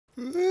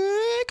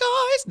Hey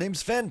guys,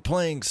 name's Fen,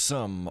 playing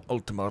some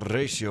Ultima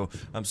Ratio.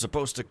 I'm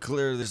supposed to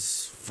clear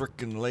this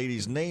frickin'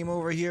 lady's name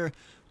over here,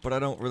 but I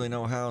don't really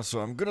know how,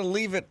 so I'm gonna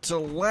leave it to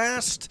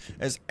last,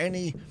 as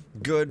any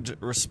good,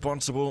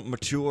 responsible,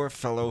 mature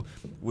fellow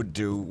would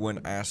do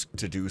when asked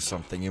to do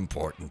something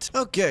important.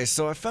 Okay,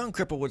 so I found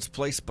Cripplewood's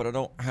place, but I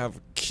don't have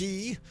a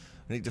key.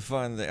 I need to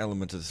find the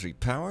element of the three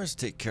powers,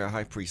 take care of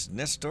High Priest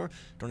Nestor.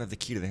 Don't have the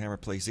key to the hammer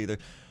place either.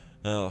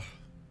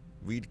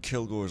 Read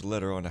Kilgore's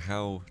letter on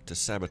how to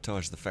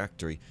sabotage the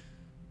factory.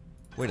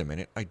 Wait a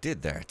minute, I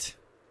did that.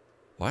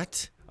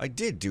 What? I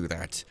did do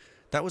that.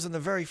 That was in the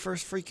very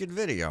first freaking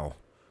video.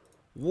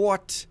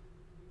 What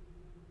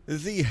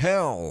the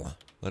hell?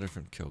 Letter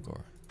from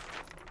Kilgore.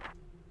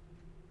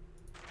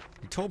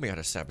 You told me how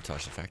to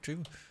sabotage the factory.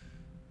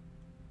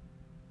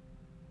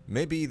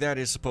 Maybe that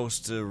is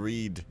supposed to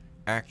read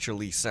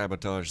actually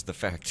sabotage the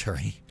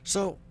factory.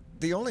 So,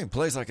 the only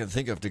place I can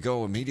think of to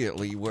go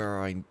immediately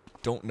where I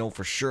don't know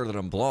for sure that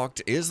I'm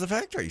blocked is the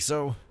factory,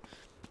 so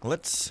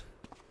let's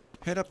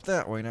head up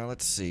that way. Now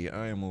let's see,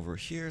 I am over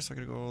here, so I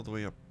gotta go all the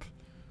way up.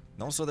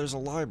 And also there's a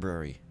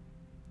library,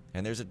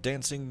 and there's a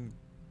dancing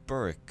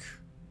burrick.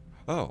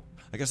 Oh,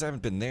 I guess I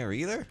haven't been there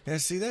either? Yeah,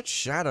 see, that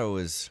shadow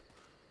is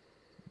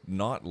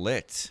not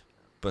lit,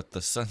 but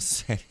the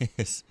sunset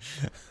is.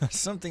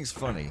 Something's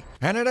funny.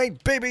 And it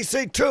ain't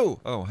BBC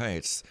 2! Oh, hey,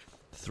 it's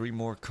 3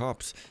 more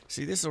cops.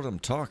 See, this is what I'm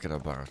talking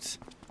about.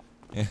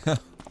 Yeah.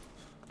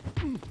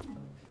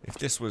 If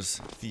this was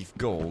Thief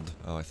Gold...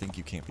 Oh, I think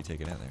you can't be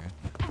taken out there.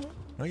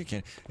 No, you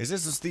can't. If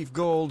this is Thief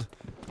Gold,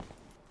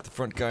 the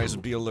front guys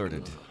would be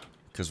alerted.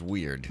 Because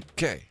weird.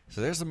 Okay,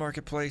 so there's the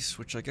marketplace,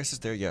 which I guess is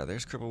there. Yeah,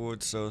 there's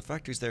Cripplewood, so the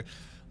factory's there.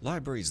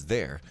 Library's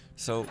there.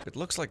 So it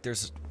looks like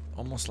there's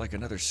almost like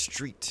another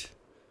street.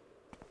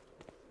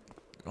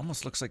 It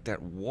almost looks like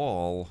that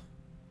wall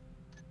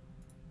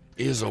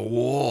is a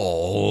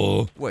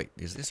wall. Wait,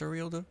 is this a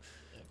real door?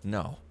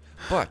 No.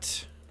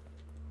 But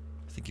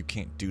I think you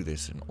can't do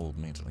this in Old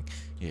Mantling.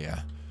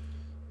 Yeah.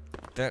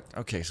 That,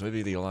 okay, so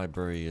maybe the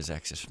library is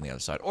accessed from the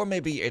other side. Or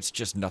maybe it's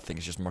just nothing,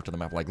 it's just marked on the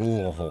map like,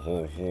 whoa, ho,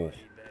 ho, ho. You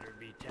better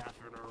be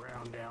taffing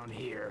around down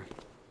here.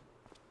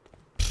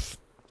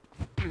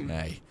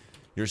 Hey,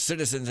 your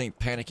citizens ain't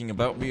panicking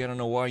about me. I don't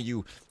know why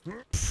you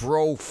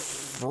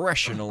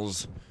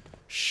professionals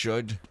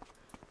should.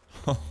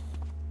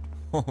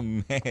 Oh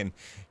man,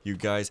 you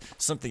guys,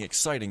 something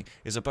exciting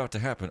is about to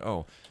happen.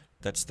 Oh,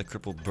 that's the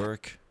crippled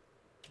Burke.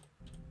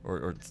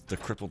 Or the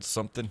crippled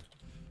something.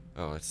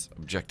 Oh, it's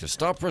objective.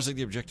 Stop pressing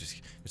the objectives.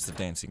 It's the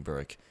dancing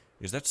burrick.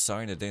 Is that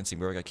sign a dancing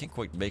burrick? I can't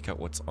quite make out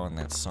what's on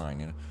that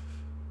sign. You know?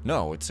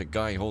 No, it's a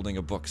guy holding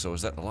a book. So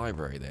is that the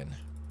library then?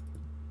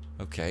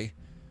 Okay.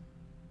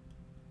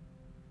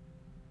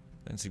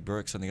 Dancing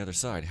burrick's on the other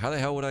side. How the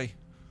hell would I?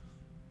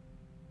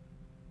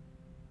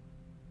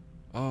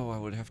 Oh, I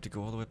would have to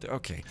go all the way up there.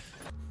 Okay.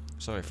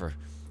 Sorry for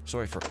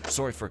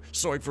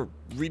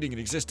reading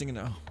and existing and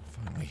oh,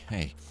 finally.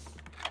 Hey.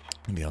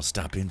 Maybe I'll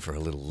stop in for a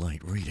little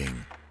light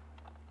reading.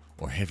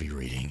 Or heavy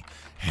reading.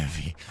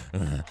 Heavy.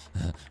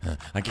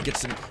 I could get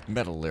some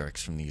metal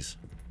lyrics from these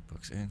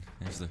books. And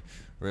there's the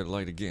red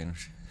light again.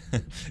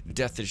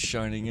 Death is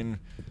shining in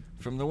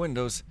from the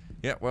windows.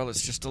 Yeah, well,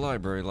 it's just a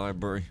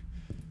library.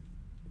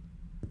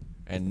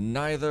 And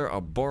neither a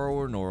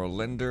borrower nor a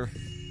lender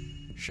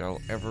shall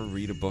ever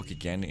read a book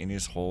again in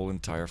his whole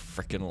entire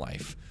frickin'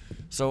 life.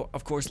 So,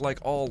 of course, like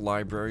all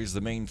libraries, the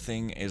main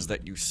thing is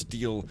that you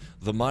steal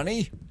the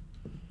money.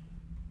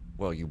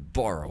 Well, you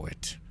borrow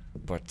it,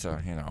 but,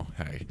 you know,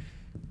 hey,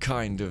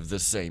 kind of the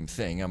same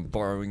thing. I'm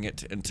borrowing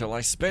it until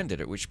I spend it,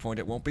 at which point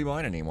it won't be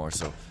mine anymore,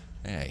 so,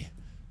 hey.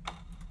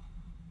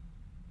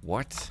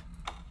 What?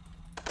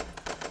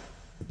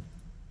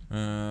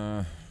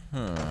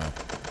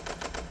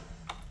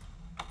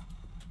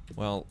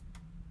 Well,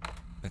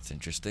 that's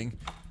interesting.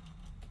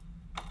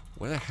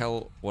 Where the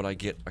hell would I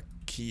get a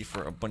key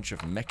for a bunch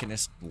of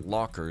mechanist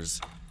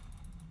lockers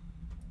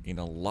in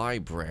a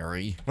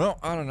library? Well,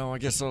 I don't know. I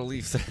guess I'll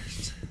leave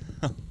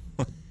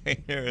that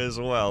here as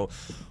well.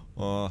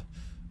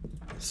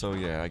 So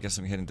yeah, I guess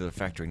I'm heading to the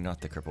factory,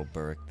 not the crippled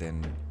burrick.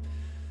 Then,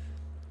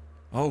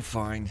 oh,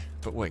 fine.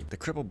 But wait, the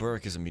crippled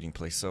burrick is a meeting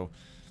place, so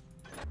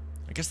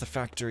I guess the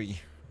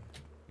factory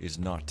is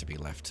not to be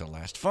left till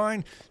last.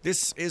 Fine.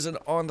 This is an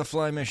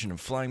on-the-fly mission. I'm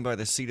flying by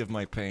the seat of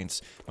my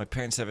pants. My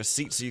pants have a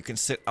seat, so you can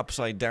sit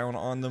upside down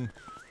on them.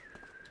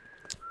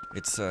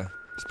 It's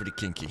pretty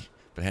kinky.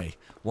 But hey,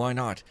 why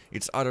not?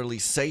 It's utterly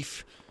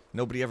safe.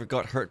 Nobody ever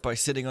got hurt by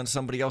sitting on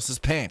somebody else's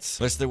pants.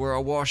 Unless they were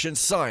awash in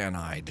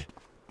cyanide.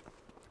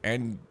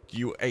 And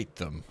you ate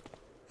them.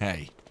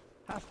 Hey,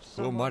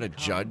 who am I to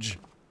judge?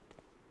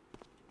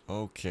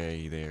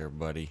 Okay there,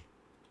 buddy.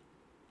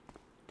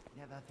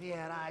 Never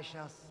fear, I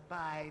shall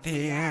spy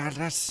The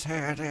endless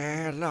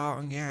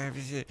long.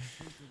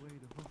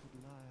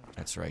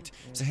 That's right.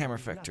 It's a hammer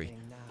factory.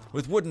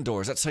 With wooden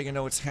doors. That's how you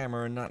know it's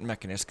hammer and not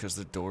mechanist, because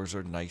the doors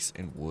are nice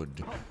and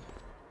wood.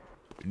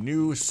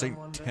 New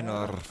St.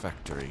 Tenor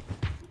factory.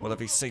 Well, if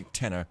he's St.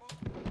 Tenor,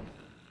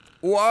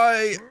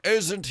 why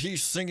isn't he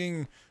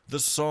singing the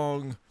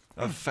song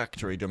a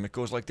factorydom. It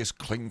goes like this: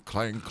 cling,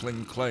 clang,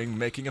 cling, clang,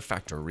 making a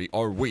factory.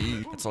 Are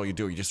we? That's all you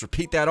do. You just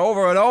repeat that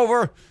over and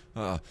over.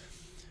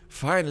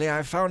 Finally,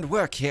 I found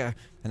work here,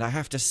 and I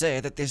have to say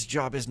that this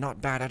job is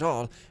not bad at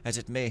all, as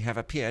it may have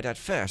appeared at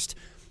first.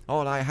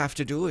 All I have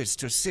to do is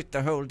to sit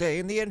the whole day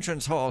in the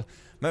entrance hall.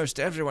 Most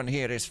everyone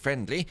here is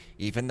friendly,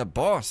 even the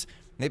boss.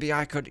 Maybe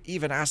I could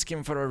even ask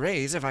him for a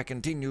raise if I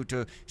continue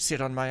to sit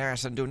on my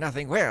ass and do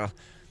nothing well.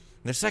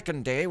 The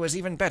second day was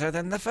even better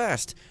than the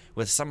first.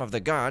 With some of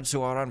the guards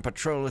who are on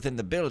patrol within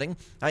the building,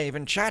 I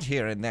even chat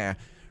here and there.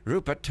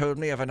 Rupert told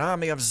me of an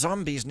army of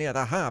zombies near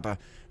the harbor.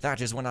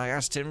 That is when I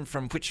asked him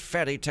from which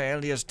fairy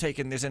tale he has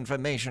taken this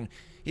information.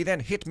 He then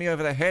hit me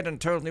over the head and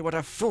told me what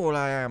a fool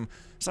I am.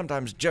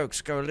 Sometimes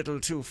jokes go a little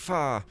too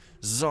far.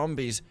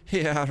 Zombies.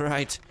 Yeah,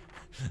 right.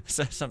 Is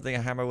that something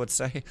a hammer would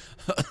say?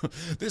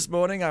 This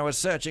morning I was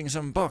searching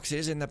some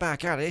boxes in the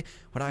back alley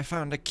when I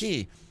found a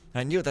key.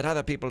 I knew that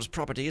other people's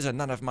properties are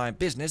none of my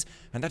business,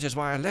 and that is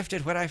why I left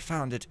it where I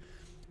found it.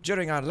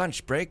 During our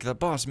lunch break, the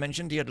boss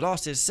mentioned he had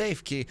lost his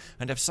safe key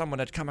and if someone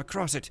had come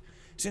across it.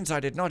 Since I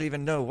did not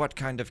even know what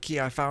kind of key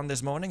I found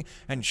this morning,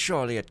 and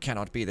surely it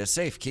cannot be the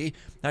safe key,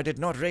 I did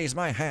not raise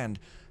my hand.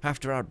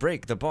 After our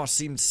break, the boss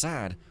seemed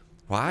sad.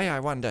 Why,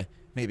 I wonder?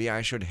 Maybe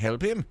I should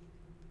help him?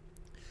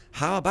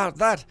 How about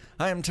that?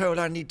 I am told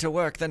I need to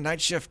work the night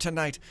shift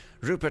tonight.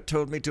 Rupert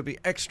told me to be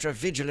extra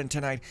vigilant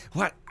tonight.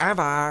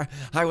 Whatever!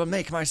 I will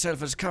make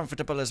myself as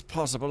comfortable as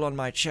possible on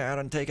my chair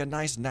and take a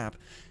nice nap.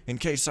 In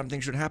case something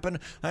should happen,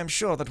 I am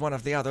sure that one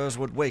of the others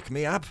would wake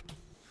me up.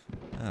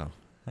 Oh,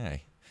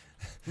 hey.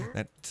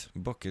 That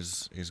book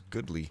is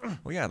goodly.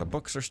 Well, yeah, the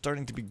books are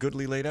starting to be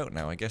goodly laid out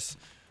now, I guess.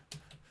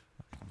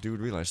 Dude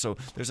realized. So,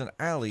 there's an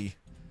alley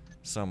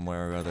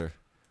somewhere or other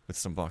with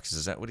some boxes.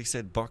 Is that what he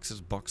said?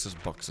 Boxes, boxes,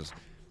 boxes.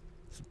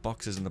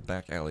 Boxes in the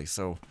back alley.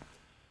 So,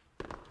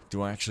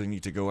 do I actually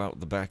need to go out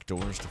the back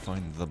doors to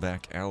find the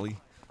back alley?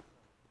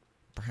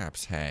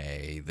 Perhaps.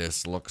 Hey,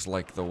 this looks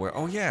like the where.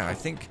 Oh yeah, I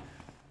think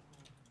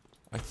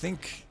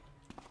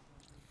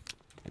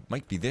it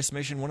might be this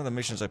mission. One of the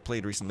missions I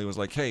played recently was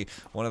like, hey,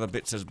 one of the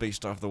bits is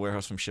based off the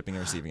warehouse from shipping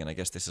and receiving, and I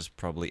guess this is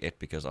probably it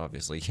because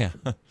obviously, yeah.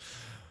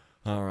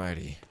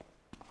 Alrighty.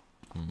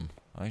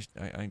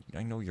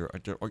 I know you're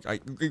I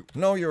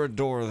know you're a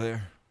door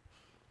there.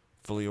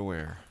 Fully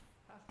aware.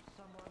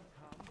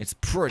 It's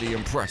pretty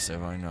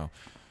impressive, I know.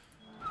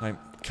 I'm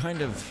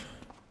kind of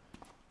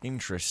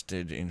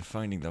interested in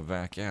finding the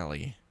back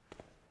alley.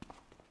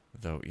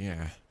 Though,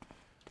 yeah.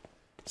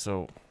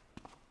 So,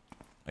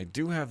 I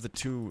do have the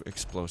 2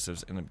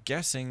 explosives, and I'm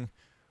guessing...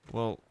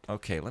 Well,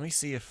 okay, let me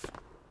see if...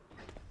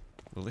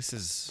 Well, this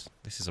is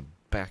a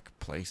back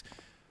place.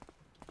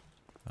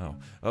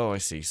 Oh, I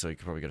see, so you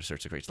could probably go to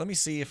search the crates. Let me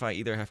see if I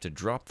either have to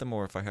drop them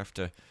or if I have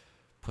to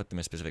put them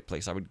in a specific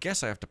place. I would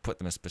guess I have to put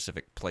them in a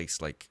specific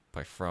place, like,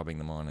 by frobbing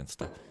them on and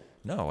stuff.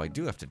 No, I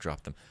do have to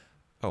drop them.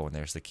 Oh, and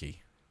there's the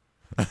key.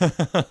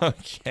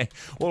 Okay.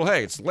 Well,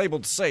 hey, it's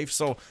labeled safe,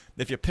 so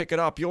if you pick it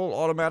up, you'll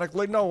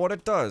automatically know what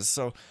it does,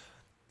 so...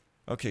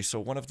 Okay, so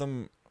one of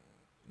them...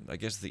 I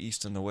guess the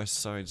east and the west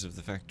sides of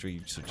the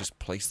factory, so just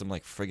place them,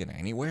 like, friggin'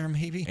 anywhere,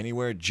 maybe?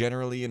 Anywhere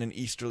generally in an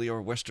easterly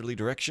or westerly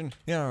direction?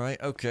 Yeah,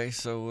 alright, okay,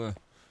 so,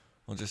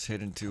 we'll just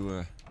head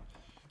into,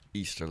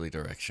 easterly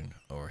direction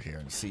over here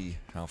and see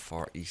how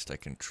far east I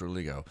can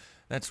truly go.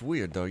 That's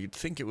weird, though. You'd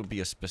think it would be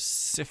a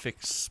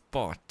specific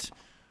spot.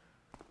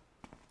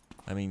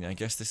 I mean, I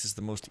guess this is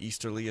the most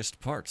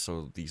easterliest part,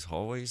 so these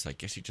hallways, I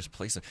guess you just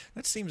place it.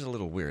 That seems a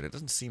little weird. It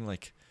doesn't seem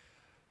like...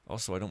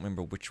 Also, I don't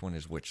remember which one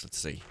is which. Let's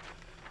see.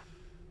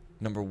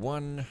 Number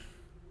 1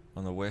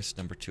 on the west,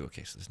 number 2.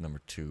 Okay, so there's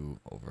number 2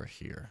 over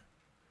here.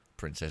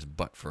 Princess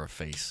Butt for a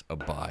Face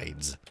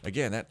abides.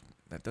 Again,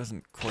 that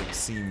doesn't quite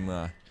seem,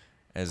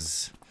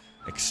 as...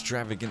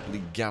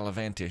 extravagantly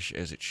gallivantish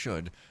as it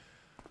should.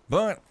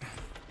 But,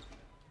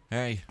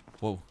 hey,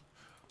 whoa.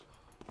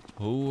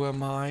 Who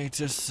am I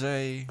to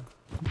say?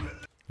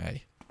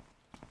 Hey.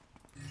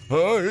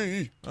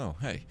 Hey! Oh,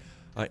 hey.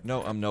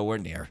 No, I'm nowhere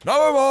near.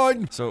 Never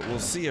mind! So, we'll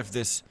see if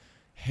this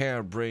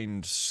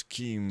harebrained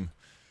scheme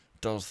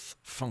does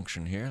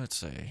function here. Let's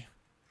see.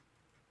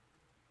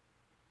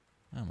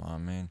 Come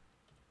on, man.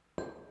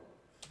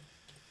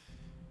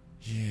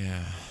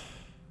 Yeah.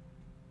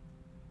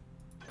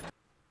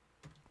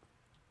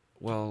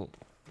 Well,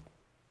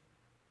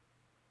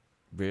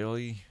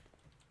 really?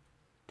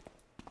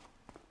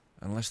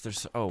 Unless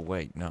there's... Oh,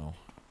 wait, no.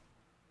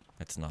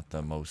 That's not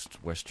the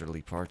most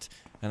westerly part.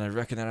 And I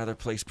reckon that other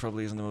place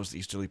probably isn't the most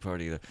easterly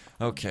part either.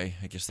 Okay,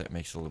 I guess that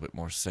makes a little bit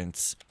more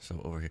sense.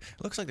 So, over here.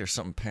 It looks like there's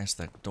something past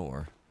that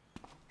door.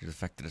 Due to the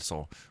fact that it's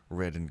all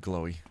red and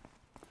glowy.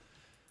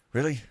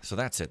 Really? So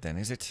that's it then,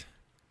 is it?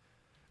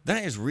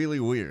 That is really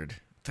weird.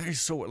 That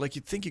is so... Like,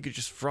 you'd think you could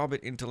just frob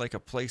it into, like, a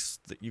place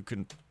that you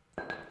can...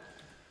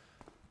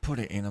 put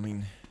it in. I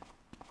mean,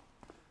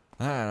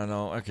 I don't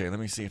know. Okay, let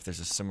me see if there's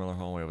a similar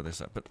hallway over this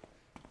side. But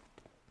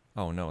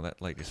oh no,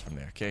 that light is from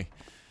there. Okay,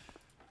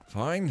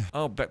 fine.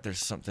 I'll bet there's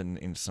something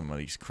in some of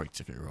these crates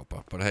if you rope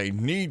up. But hey,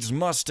 needs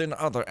must in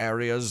other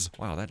areas.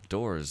 Wow, that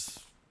door is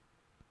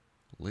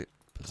lit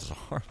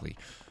bizarrely.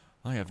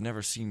 I have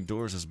never seen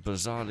doors as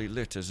bizarrely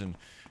lit as in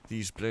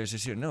these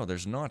places here. No,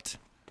 there's not.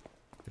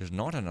 There's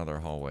not another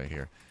hallway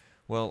here.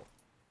 Well,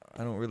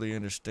 I don't really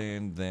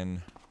understand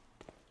then.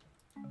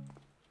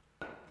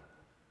 I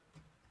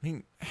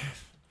mean,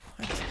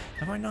 what?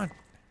 Have I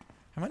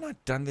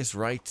not done this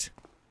right?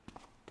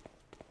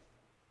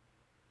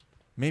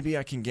 Maybe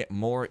I can get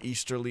more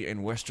easterly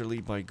and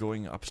westerly by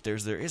going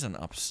upstairs. There is an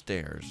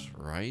upstairs,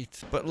 right?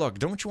 But look,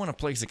 don't you want to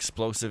place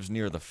explosives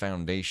near the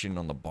foundation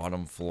on the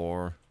bottom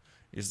floor?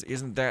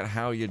 Isn't that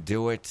how you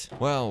do it?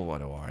 Well, what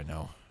do I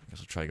know? I guess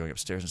I'll try going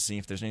upstairs and see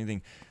if there's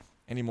anything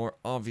any more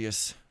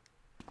obvious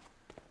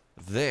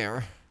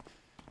there.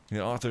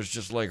 The author's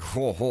just like,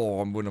 ho ho,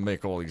 I'm gonna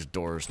make all these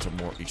doors to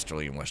more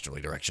easterly and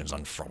westerly directions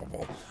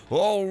unflammable.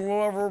 I'll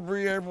never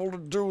be able to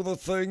do the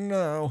thing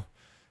now.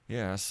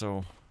 Yeah,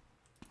 so,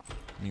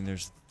 I mean,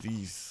 there's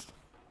these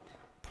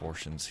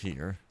portions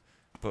here,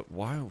 but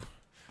why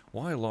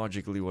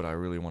logically would I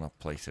really want to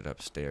place it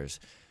upstairs?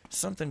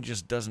 Something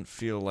just doesn't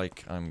feel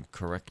like I'm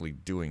correctly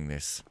doing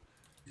this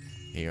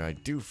here. I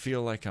do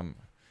feel like I'm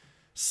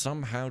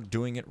somehow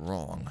doing it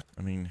wrong.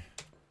 I mean,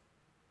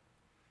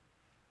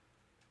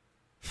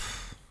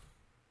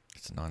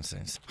 it's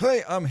nonsense.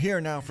 Hey, I'm here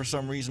now for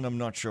some reason. I'm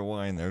not sure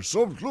why, and there's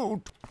some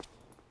loot.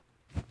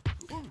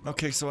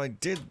 Okay, so I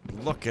did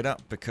look it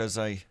up because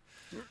I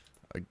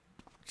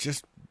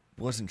just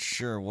wasn't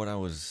sure what I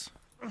was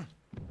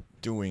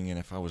doing and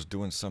if I was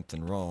doing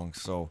something wrong.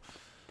 So,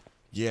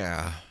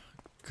 yeah,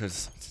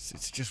 because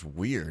it's just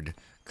weird.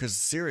 Because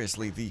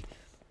seriously,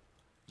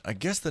 I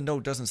guess the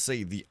note doesn't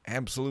say the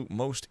absolute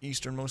most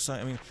easternmost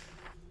side. I mean,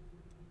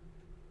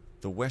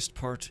 the west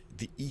part,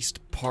 the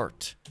east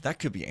part. That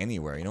could be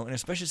anywhere, you know? And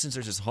especially since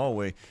there's this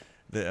hallway,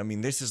 I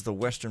mean, this is the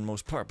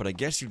westernmost part. But I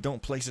guess you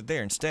don't place it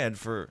there. Instead,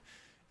 for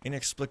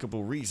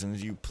inexplicable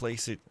reasons, you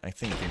place it, I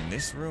think, in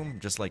this room.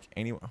 Just like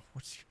anywhere.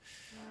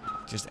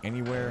 Just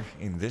anywhere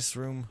in this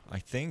room, I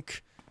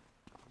think.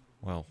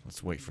 Well,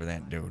 let's wait for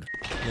that dude.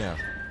 Yeah.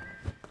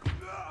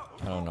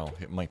 I don't know.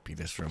 It might be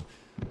this room.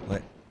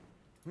 Let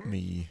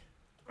me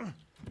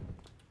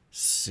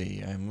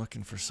see. I'm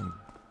looking for some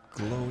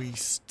glowy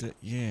stuff.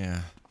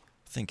 Yeah,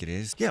 I think it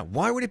is. Yeah,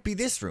 why would it be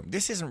this room?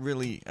 This isn't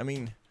really, I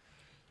mean,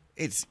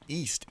 it's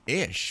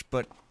east-ish,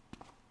 but,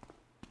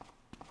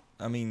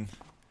 I mean,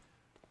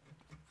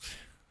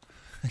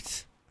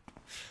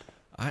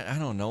 I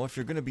don't know. If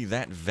you're going to be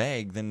that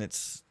vague, then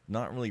it's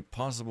not really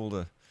possible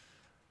to,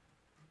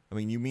 I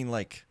mean, you mean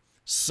like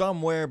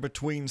somewhere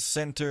between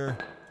center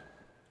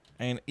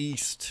and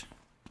east.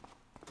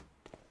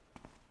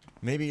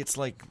 Maybe it's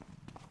like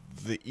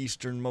the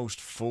easternmost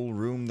full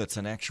room that's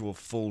an actual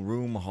full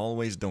room.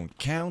 Hallways don't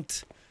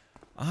count.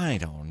 I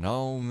don't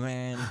know,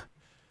 man.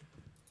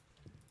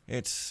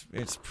 It's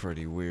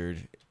pretty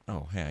weird.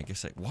 Oh, hey, I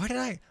guess why did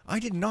I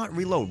did not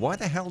reload. Why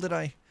the hell did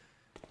I?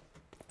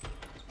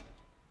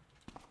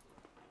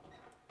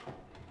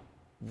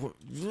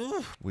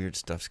 Weird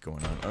stuff's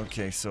going on.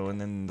 Okay, so,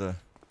 and then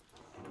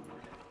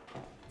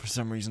for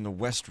some reason the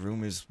west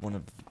room is one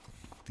of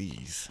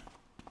these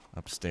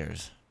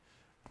upstairs.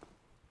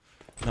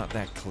 Not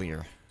that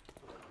clear,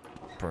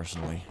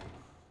 personally.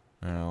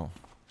 Now,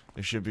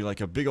 there should be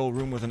like a big old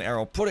room with an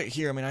arrow. Put it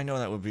here. I mean, I know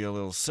that would be a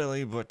little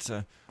silly, but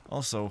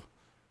also,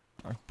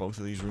 aren't both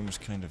of these rooms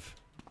kind of...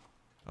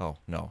 Oh,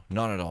 no,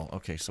 not at all.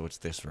 Okay, so it's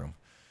this room.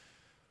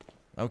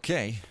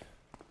 Okay.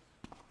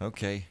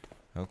 Okay.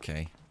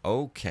 Okay.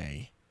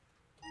 Okay.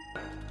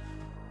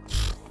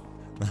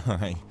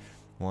 Alright.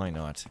 Why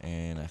not?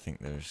 And I think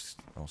there's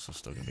also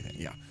still gonna be that.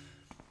 Yeah.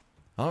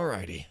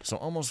 Alrighty, so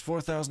almost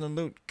 4,000 in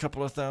loot,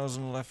 couple of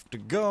thousand left to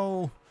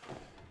go,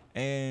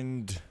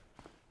 and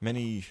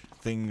many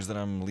things that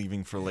I'm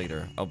leaving for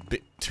later. A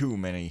bit too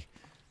many,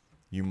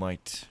 you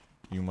might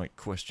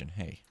question.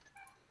 Hey.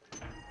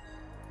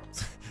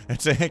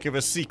 That's a heck of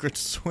a secret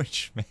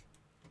switch, man.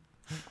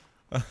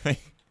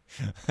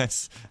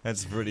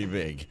 That's pretty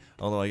big.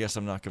 Although I guess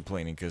I'm not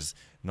complaining, because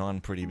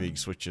non-pretty big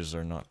switches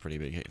are not pretty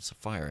big. Hey, it's a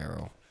fire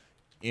arrow.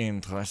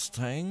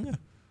 Interesting.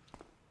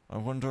 I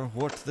wonder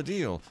what's the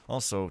deal.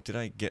 Also, did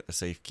I get the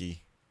safe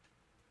key?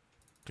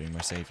 Doing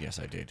my save? Yes,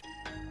 I did.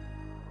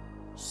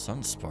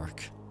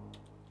 Sunspark.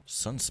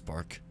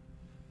 Sunspark.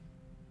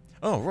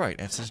 Oh, right,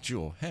 that's his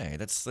jewel. Hey,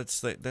 that's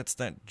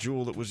that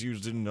jewel that was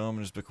used in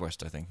Ominous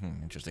Bequest, I think.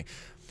 Interesting.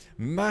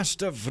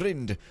 Master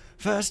Vrind,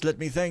 first let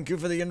me thank you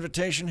for the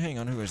invitation. Hang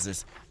on, who is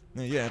this?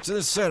 Yeah, to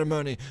the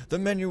ceremony. The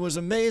menu was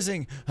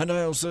amazing, and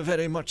I also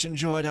very much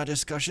enjoyed our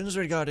discussions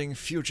regarding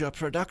future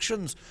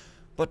productions.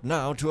 But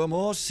now to a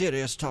more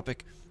serious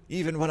topic.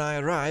 Even when I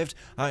arrived,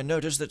 I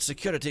noticed that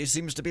security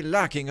seems to be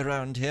lacking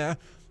around here.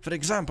 For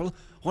example,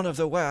 one of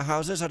the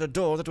warehouses had a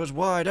door that was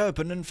wide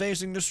open and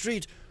facing the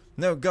street.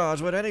 No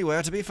guards were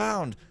anywhere to be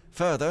found.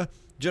 Further,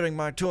 during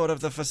my tour of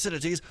the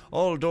facilities,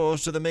 all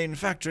doors to the main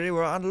factory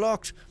were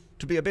unlocked.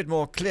 To be a bit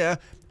more clear,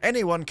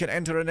 anyone can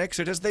enter and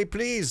exit as they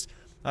please.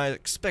 I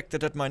expect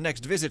that at my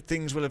next visit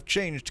things will have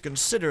changed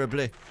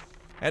considerably.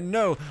 And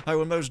no, I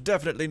will most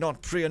definitely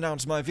not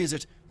pre-announce my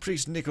visit.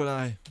 Priest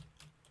Nikolai.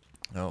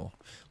 Oh,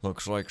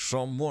 looks like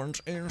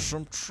someone's in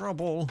some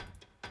trouble.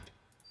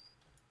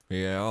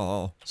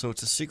 Yeah. So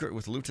it's a secret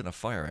with loot and a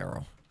fire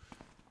arrow.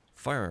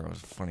 Fire arrow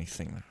is a funny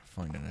thing to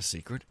find in a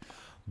secret.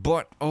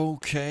 But,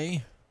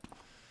 okay.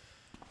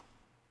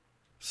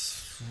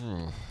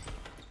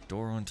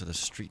 Door onto the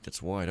street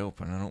that's wide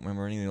open. I don't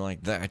remember anything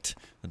like that.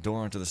 The door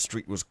onto the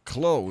street was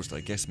closed.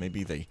 I guess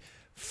maybe they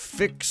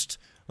fixed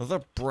the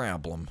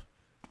problem.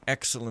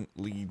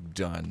 Excellently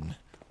done.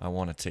 I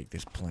want to take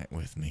this plant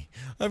with me.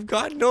 I've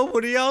got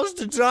nobody else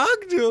to dog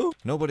do.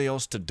 Nobody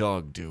else to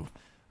dog do.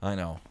 I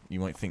know.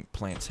 You might think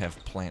plants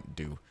have plant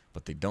do,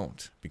 but they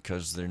don't.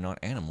 Because they're not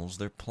animals,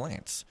 they're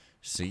plants.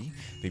 See?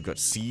 They've got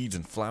seeds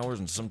and flowers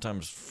and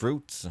sometimes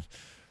fruits.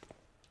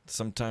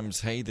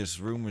 Sometimes, hey, this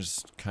room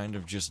is kind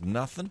of just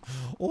nothing.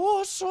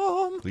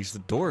 Awesome! At least the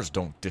doors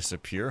don't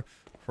disappear.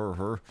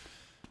 Oh,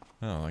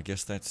 I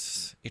guess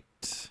that's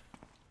it.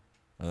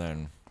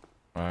 Then,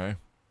 alright.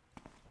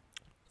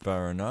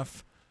 Fair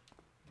enough.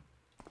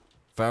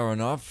 Fair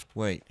enough.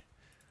 Wait.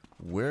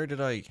 Where's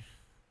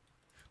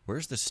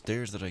the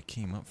stairs that I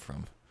came up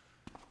from?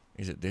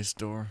 Is it this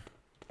door?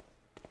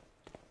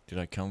 Did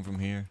I come from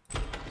here?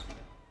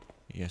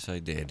 Yes, I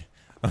did.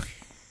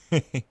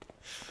 Okay.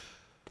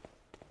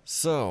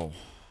 So,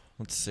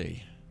 let's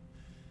see.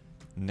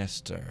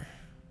 Nestor.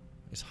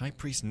 Is High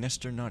Priest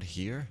Nestor not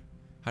here?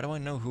 How do I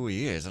know who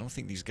he is? I don't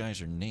think these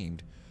guys are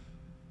named.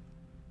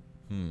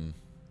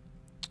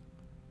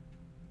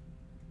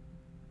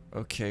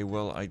 Okay,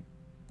 well, I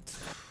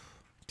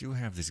do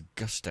have this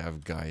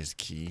Gustav guy's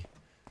key.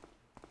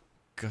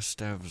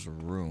 Gustav's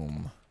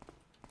room.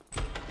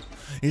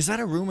 Is that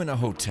a room in a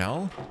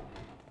hotel?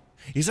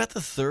 Is that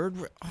the third?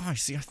 Oh, I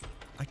see.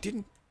 I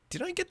didn't.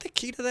 Did I get the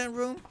key to that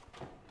room?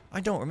 I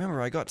don't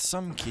remember. I got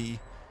some key.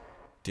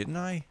 Didn't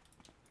I?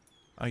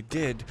 I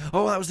did.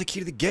 Oh, that was the key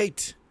to the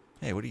gate.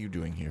 Hey, what are you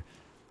doing here?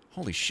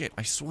 Holy shit,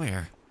 I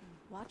swear.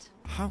 What?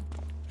 How?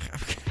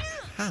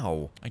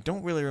 How? I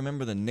don't really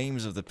remember the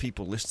names of the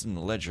people listed in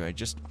the ledger. I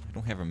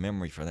don't have a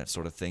memory for that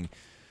sort of thing.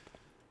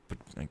 But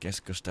I guess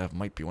Gustav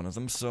might be one of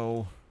them,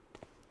 so...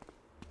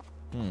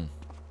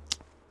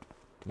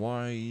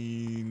 Why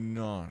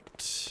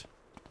not?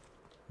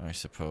 I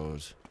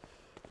suppose.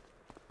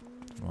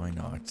 Why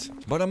not?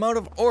 But I'm out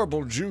of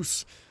orbital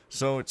juice,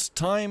 so it's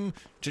time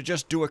to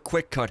just do a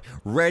quick cut.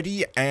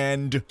 Ready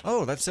and...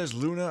 Oh, that says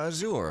Luna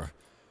Azure.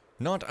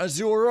 Not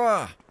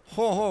Azura!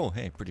 Ho ho!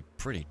 Hey, pretty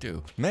pretty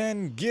too.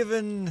 Man,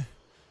 given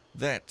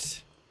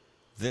that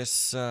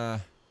this,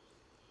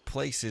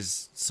 place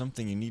is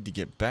something you need to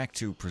get back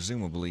to,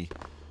 presumably,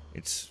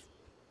 it's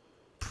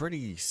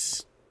pretty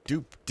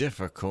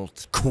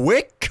difficult.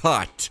 Quick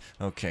cut!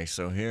 Okay,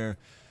 so here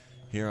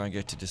I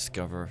get to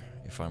discover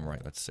if I'm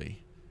right. Let's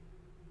see.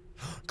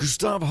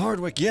 Gustav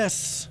Hardwick,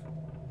 yes!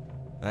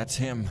 That's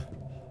him.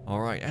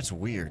 Alright, that's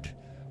weird.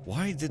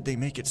 Why did they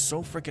make it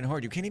so freaking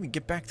hard? You can't even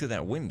get back to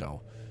that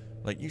window.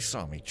 Like, you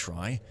saw me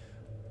try.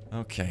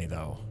 Okay,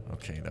 though.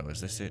 Is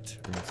this it?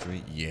 Room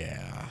 3?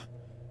 Yeah.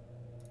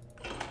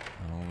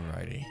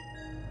 Alrighty.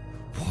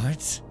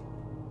 What?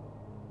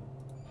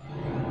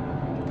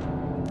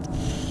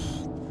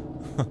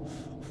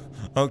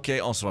 Okay,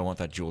 also I want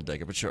that jewel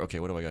dagger, but sure, okay,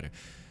 what do I got here?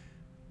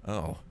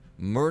 Oh.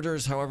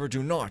 Murders, however,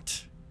 do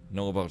not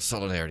know about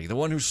solidarity. The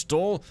one who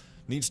stole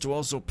needs to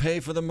also pay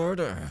for the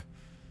murder.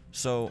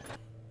 So,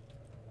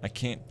 I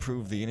can't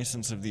prove the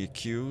innocence of the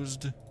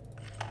accused?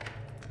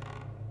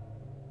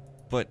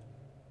 But,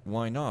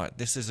 why not?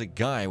 This is a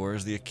guy,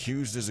 whereas the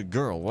accused is a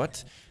girl.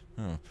 What?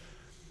 Oh.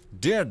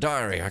 Dear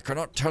Diary, I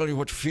cannot tell you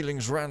what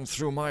feelings ran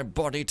through my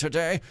body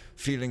today.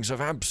 Feelings of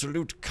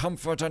absolute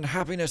comfort and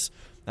happiness.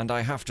 And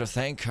I have to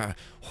thank her.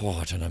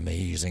 What an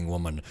amazing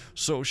woman.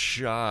 So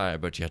shy,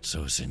 but yet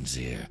so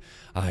sincere.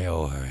 I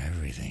owe her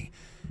everything.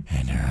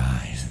 And her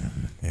eyes.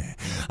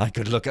 I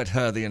could look at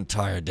her the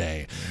entire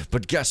day.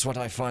 But guess what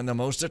I find the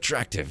most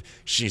attractive?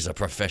 She's a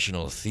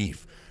professional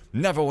thief.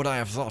 Never would I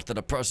have thought that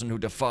a person who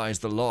defies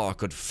the law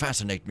could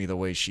fascinate me the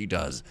way she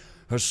does.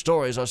 Her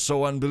stories are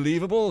so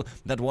unbelievable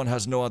that one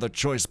has no other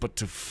choice but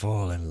to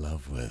fall in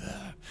love with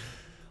her.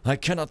 I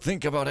cannot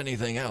think about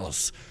anything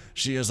else.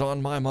 She is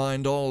on my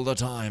mind all the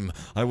time.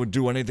 I would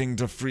do anything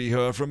to free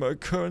her from her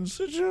current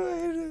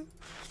situation.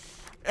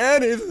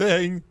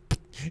 Anything!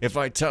 If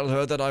I tell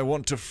her that I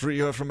want to free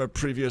her from her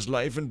previous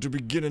life and to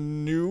begin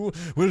anew,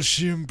 will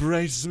she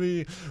embrace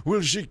me?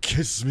 Will she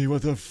kiss me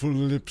with her full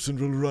lips and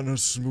will run her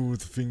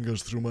smooth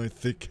fingers through my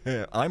thick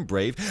hair? I'm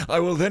brave.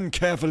 I will then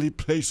carefully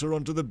place her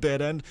onto the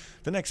bed and...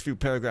 The next few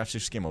paragraphs you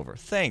skim over.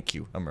 Thank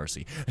you, a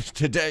mercy.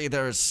 Today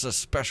there is a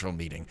special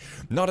meeting.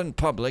 Not in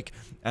public,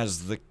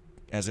 as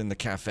in the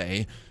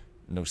cafe.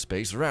 No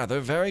space,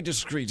 rather very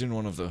discreet in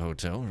one of the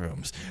hotel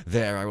rooms.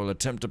 There I will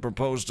attempt to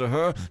propose to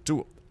her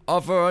to...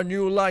 offer a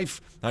new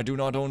life. I do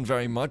not own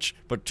very much,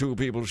 but two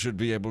people should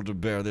be able to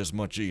bear this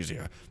much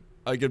easier.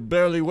 I could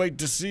barely wait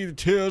to see the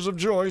tears of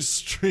joy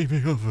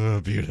streaming over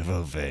her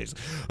beautiful face.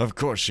 Of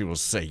course she will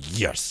say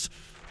yes.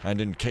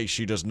 And in case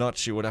she does not,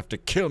 she would have to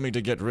kill me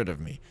to get rid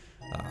of me.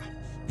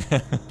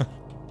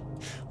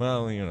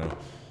 Well, you know,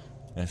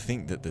 I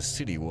think that the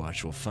City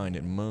Watch will find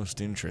it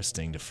most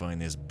interesting to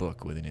find this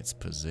book within its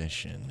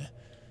possession.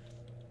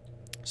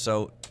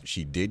 So,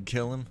 she did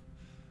kill him?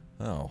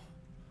 Oh.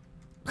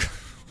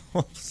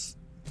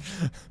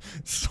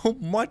 So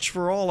much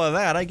for all of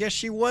that. I guess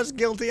she was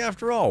guilty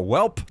after all.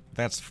 Welp.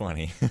 That's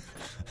funny.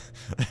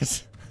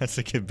 That's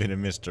a good bit of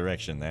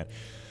misdirection, that.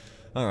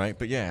 Alright,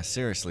 but yeah,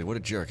 seriously, what a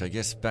jerk. I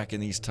guess back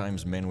in these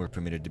times, men were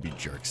permitted to be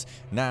jerks.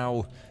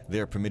 Now,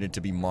 they're permitted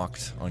to be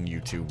mocked on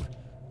YouTube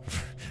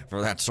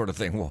for that sort of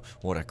thing. Whoa,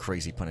 what a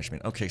crazy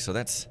punishment. Okay, so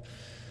that's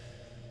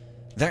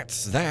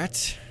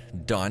that.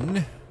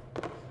 Done.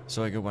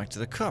 So I go back to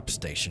the cop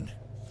station.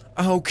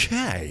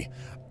 Okay.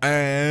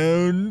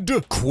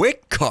 And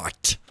quick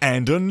cut.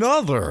 And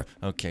another.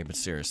 Okay, but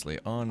seriously,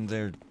 on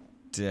their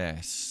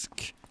desk,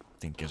 I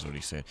think is what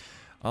he said.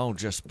 I'll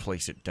just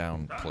place it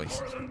down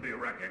places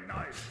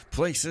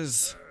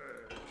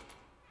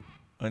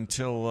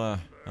until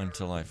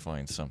I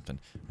find something.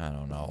 I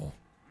don't know.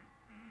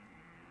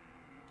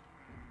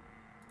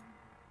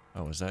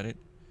 Oh, is that it?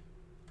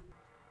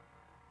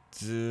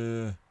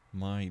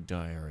 My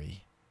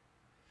diary.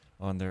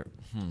 On there.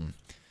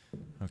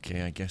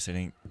 Okay, I guess it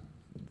ain't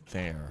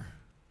there.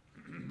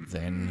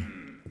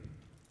 Then.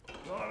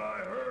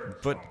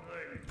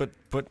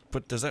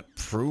 But does that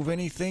prove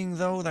anything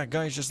though? That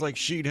guy's just like,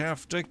 she'd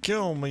have to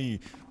kill me.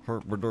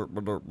 Herp,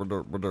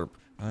 derp.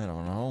 I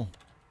don't know.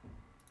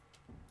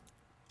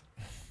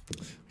 I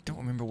don't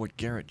remember what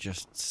Garrett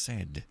just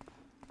said.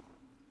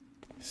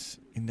 It's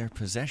in their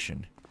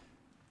possession.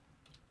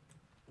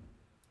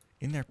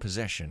 In their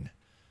possession.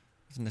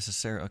 Doesn't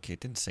necessarily. Okay, it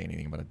didn't say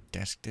anything about a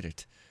desk, did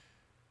it?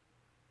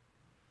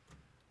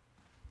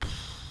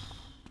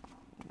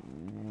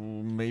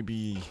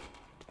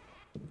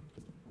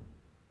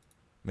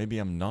 Maybe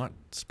I'm not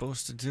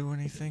supposed to do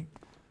anything?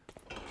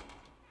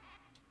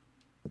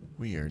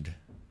 Weird.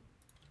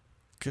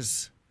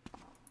 'Cause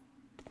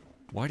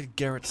why did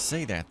Garrett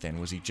say that then?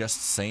 Was he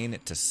just saying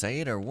it to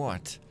say it or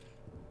what?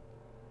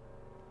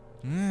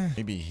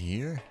 Maybe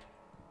here?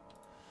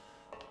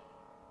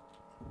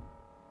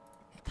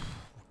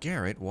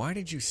 Garrett, why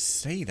did you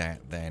say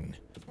that then?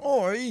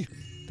 Oi!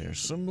 There's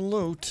some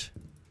loot.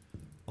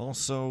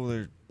 Also,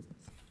 there...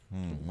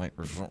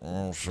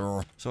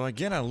 So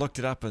again, I looked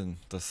it up in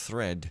the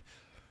thread,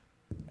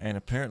 and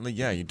apparently,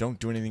 yeah, you don't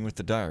do anything with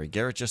the diary.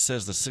 Garrett just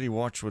says the City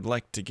Watch would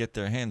like to get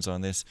their hands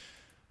on this,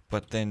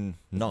 but then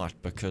not,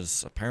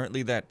 because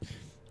apparently that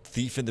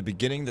thief in the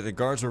beginning that the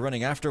guards were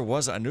running after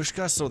was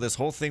Anushka, so this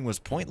whole thing was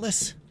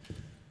pointless?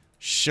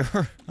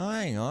 Sure. Oh,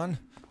 hang on.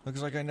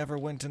 Looks like I never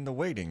went in the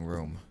waiting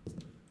room.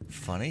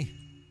 Funny.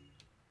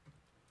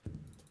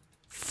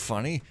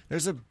 Funny.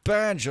 There's a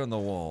badge on the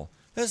wall.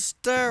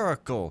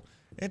 Hysterical.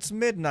 It's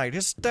midnight.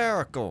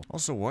 Hysterical.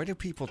 Also, why do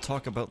people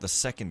talk about the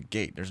second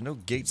gate? There's no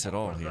gates at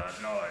all here.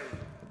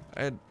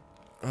 And,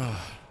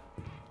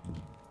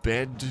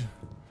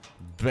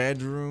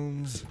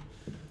 bedrooms.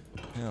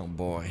 Oh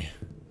boy.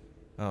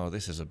 Oh,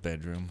 this is a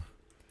bedroom.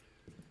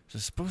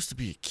 There's supposed to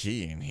be a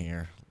key in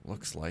here.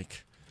 Looks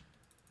like.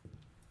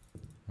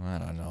 I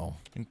don't know.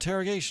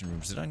 Interrogation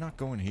rooms. Did I not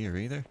go in here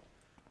either?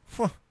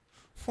 Well.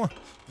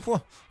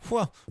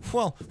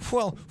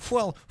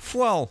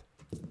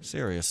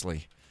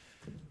 Seriously.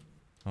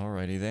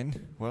 Alrighty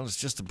then. Well, it's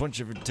just a bunch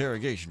of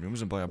interrogation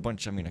rooms, and by a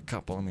bunch I mean a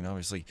couple. I mean,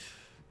 obviously,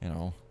 you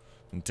know,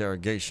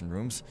 interrogation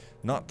rooms.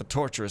 Not the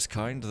torturous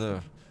kind,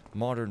 the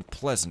modern,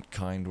 pleasant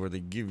kind where they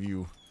give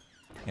you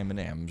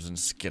M&Ms and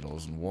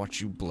Skittles and watch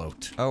you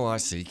bloat. Oh, I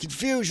see.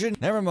 Confusion!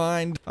 Never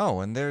mind. Oh,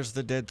 and there's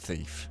the dead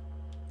thief.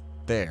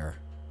 There.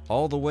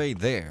 All the way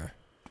there.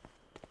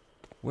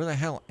 Where the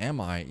hell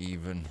am I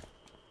even?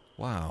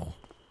 Wow.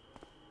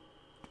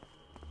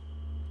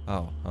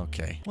 Oh,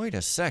 okay. Wait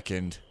a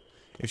second.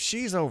 If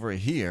she's over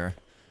here,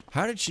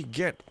 how did she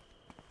get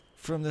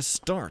from the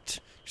start?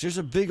 There's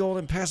a big old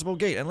impassable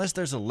gate. Unless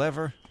there's a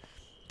lever,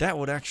 that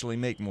would actually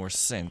make more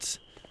sense.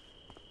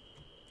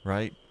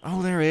 Right?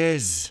 Oh, there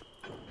is.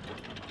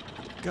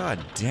 God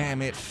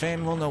damn it,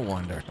 Fen. Well, no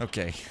wonder.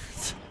 Okay.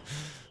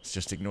 Let's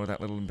just ignore that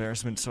little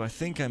embarrassment. So I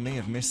think I may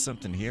have missed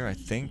something here, I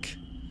think.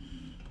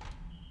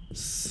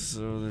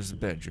 So there's a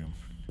bedroom,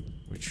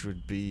 which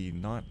would be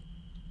not...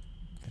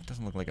 It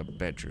doesn't look like a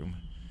bedroom.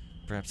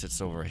 Perhaps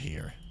it's over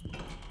here.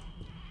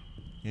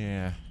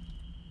 Yeah.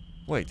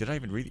 Wait, did I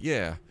even read it?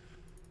 Yeah.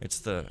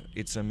 It's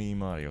a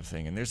meme audio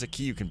thing. And there's a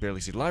key you can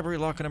barely see. Library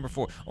locker number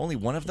 4. Only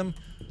one of them?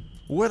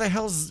 Where the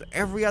hell's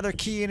every other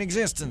key in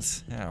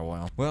existence? Oh,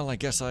 well. Well, I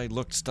guess I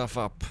looked stuff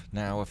up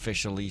now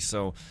officially,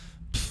 so...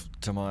 Pfft,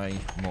 to my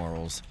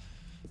morals.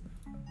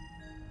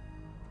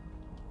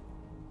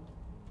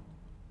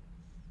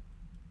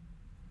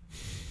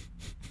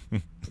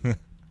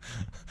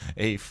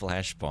 A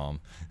flash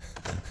bomb.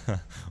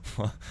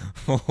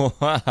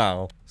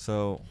 Wow.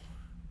 So,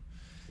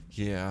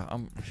 yeah,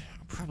 I'm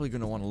probably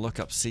going to want to look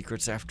up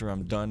secrets after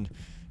I'm done,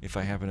 if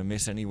I happen to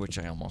miss any, which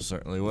I almost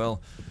certainly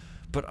will.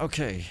 But,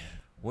 okay,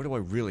 what do I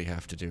really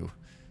have to do?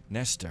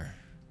 Nestor.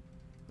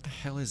 What the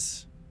hell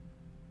is...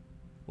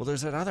 Well,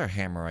 there's that other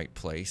Hammerite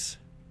place.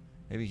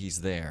 Maybe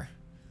he's there.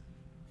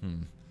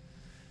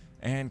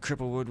 And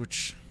Cripplewood,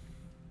 which...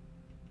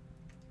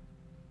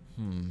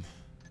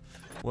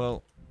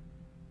 Well...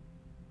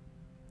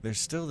 There's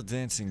still the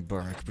dancing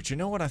barrack, but you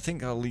know what? I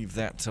think I'll leave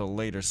that till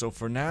later. So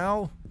for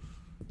now,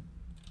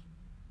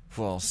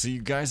 well, I'll see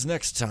you guys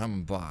next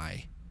time.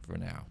 Bye. For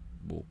now.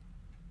 Whoa.